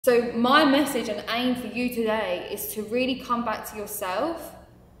So my message and aim for you today is to really come back to yourself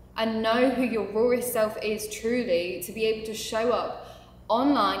and know who your rawest self is truly, to be able to show up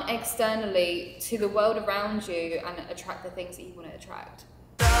online, externally, to the world around you and attract the things that you want to attract.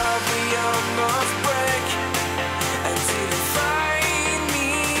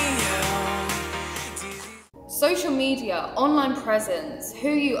 Social media, online presence,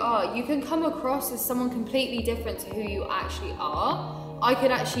 who you are, you can come across as someone completely different to who you actually are. I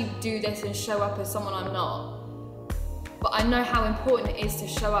could actually do this and show up as someone I'm not. But I know how important it is to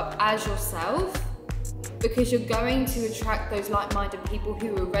show up as yourself, because you're going to attract those like-minded people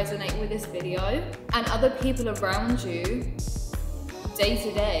who will resonate with this video, and other people around you day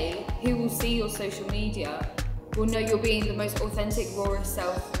to day who will see your social media will know you're being the most authentic, rawest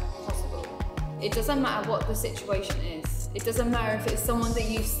self possible. It doesn't matter what the situation is. It doesn't matter if it's someone that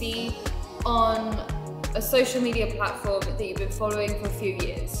you see on a social media platform that you've been following for a few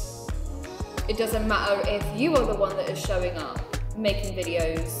years. It doesn't matter if you are the one that is showing up, making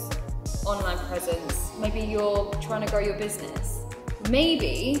videos, online presence. Maybe you're trying to grow your business.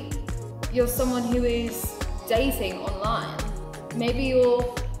 Maybe you're someone who is dating online. Maybe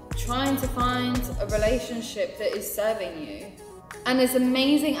you're trying to find a relationship that is serving you. And as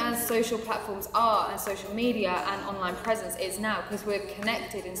amazing as social platforms are, and social media and online presence is now, because we're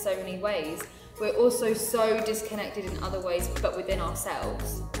connected in so many ways, we're also so disconnected in other ways, but within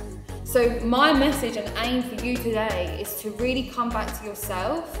ourselves. So my message and aim for you today is to really come back to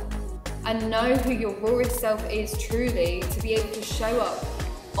yourself and know who your rawest self is truly, to be able to show up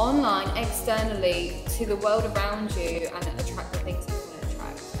online, externally, to the world around you and attract the things that you want to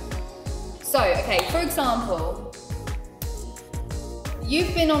attract. So, okay, for example,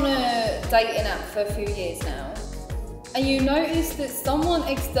 you've been on a dating app for a few years now, and you notice that someone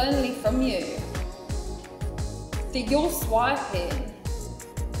externally from you that you're swiping,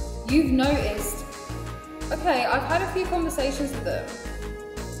 you've noticed, okay, I've had a few conversations with them,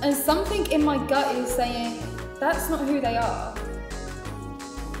 and something in my gut is saying, that's not who they are.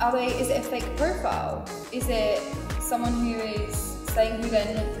 Is it a fake profile? Is it someone who is saying who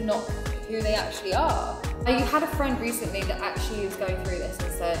they're not who they actually are? You had a friend recently that actually was going through this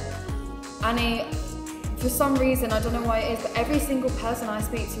and said, Annie, for some reason, I don't know why it is, but every single person I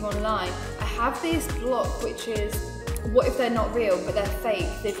speak to online, I have this block, which is, what if they're not real, but they're fake?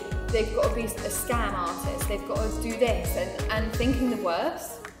 They've got to be a scam artist, they've got to do this, and thinking the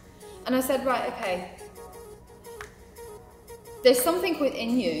worst. And I said, right, okay, there's something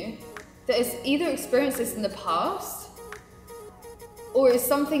within you that has either experienced this in the past, or is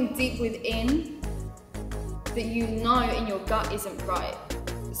something deep within that you know in your gut isn't right.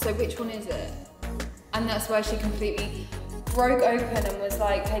 So which one is it? And that's where she completely broke open and was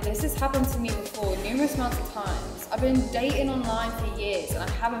like, hey, this has happened to me before numerous amounts of times. I've been dating online for years and I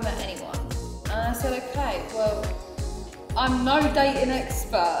haven't met anyone. And I said, okay, well, I'm no dating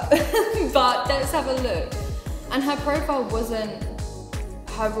expert, but let's have a look. And her profile wasn't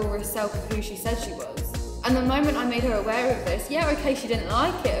her raw self of who she said she was. And the moment I made her aware of this, yeah, okay, she didn't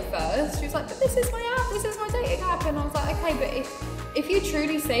like it at first. She was like, but this is my app, this is my dating app. And I was like, okay, but if you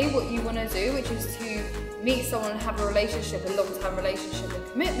truly say what you want to do, which is to meet someone and have a relationship, a long-term relationship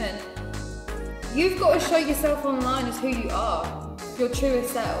and commitment, you've got to show yourself online as who you are, your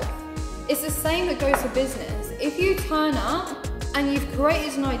truest self. It's the same that goes for business. If you turn up and you've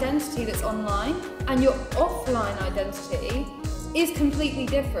created an identity that's online and your offline identity is completely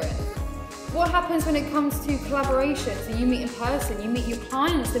different, what happens when it comes to collaborations and you meet in person, you meet your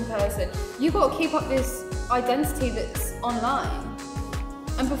clients in person? You've got to keep up this identity that's online.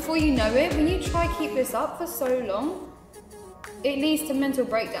 And before you know it, when you try to keep this up for so long, it leads to mental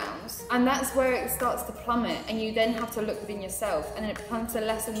breakdowns. And that's where it starts to plummet, and you then have to look within yourself, and it becomes a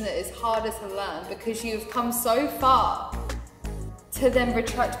lesson that is harder to learn because you've come so far to then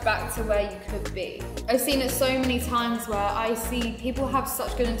retract back to where you could be. I've seen it so many times where I see people have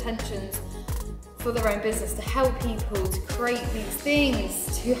such good intentions for their own business, to help people, to create these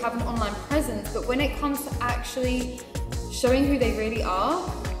things, to have an online presence, but when it comes to actually showing who they really are,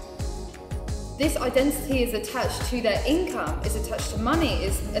 this identity is attached to their income, is attached to money,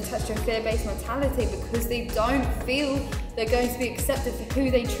 is attached to a fear-based mentality, because they don't feel they're going to be accepted for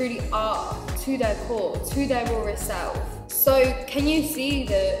who they truly are, to their core, to their rawest self. So can you see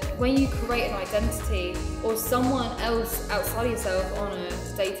that when you create an identity, or someone else outside of yourself on a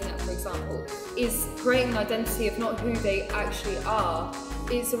dating app, for example, is creating an identity of not who they actually are,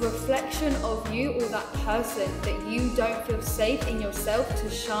 it's a reflection of you or that person that you don't feel safe in yourself to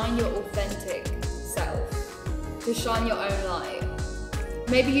shine your authentic self, to shine your own light.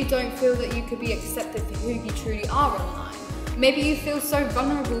 Maybe you don't feel that you could be accepted for who you truly are online. Maybe you feel so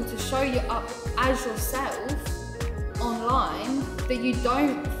vulnerable to show you up as yourself online that you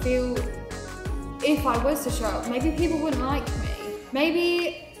don't feel, if I was to show up, maybe people wouldn't like me.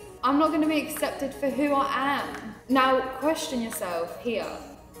 Maybe I'm not going to be accepted for who I am. Now, question yourself here.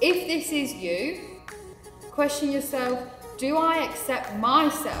 If this is you, question yourself, do I accept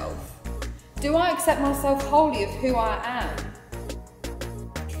myself? Do I accept myself wholly of who I am?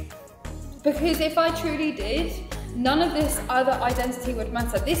 Because if I truly did, none of this other identity would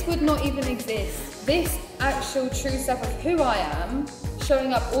matter. This would not even exist. This actual true self of who I am,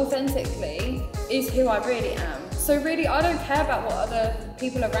 showing up authentically, is who I really am. So really, I don't care about what other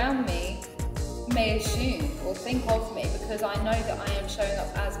people around me may assume or think of me, because I know that I am showing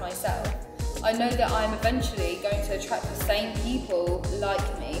up as myself. I know that I'm eventually going to attract the same people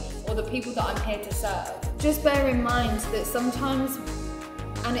like me, or the people that I'm here to serve. Just bear in mind that sometimes,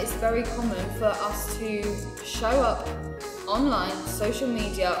 and it's very common for us to show up online, social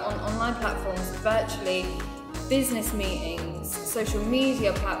media, on online platforms, virtually, business meetings, social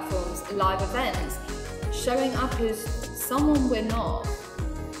media platforms, live events, showing up as someone we're not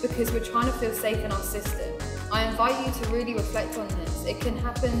because we're trying to feel safe in our system. I invite you to really reflect on this. It can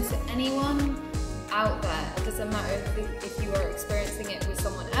happen to anyone out there. It doesn't matter if you are experiencing it with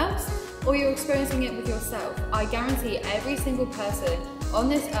someone else or you're experiencing it with yourself. I guarantee every single person on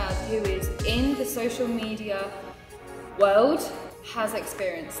this earth who is in the social media world has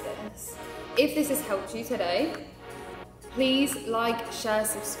experienced this. If this has helped you today, please like, share,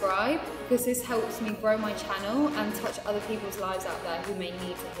 subscribe, because this helps me grow my channel and touch other people's lives out there who may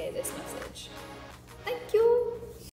need to hear this message. Thank you.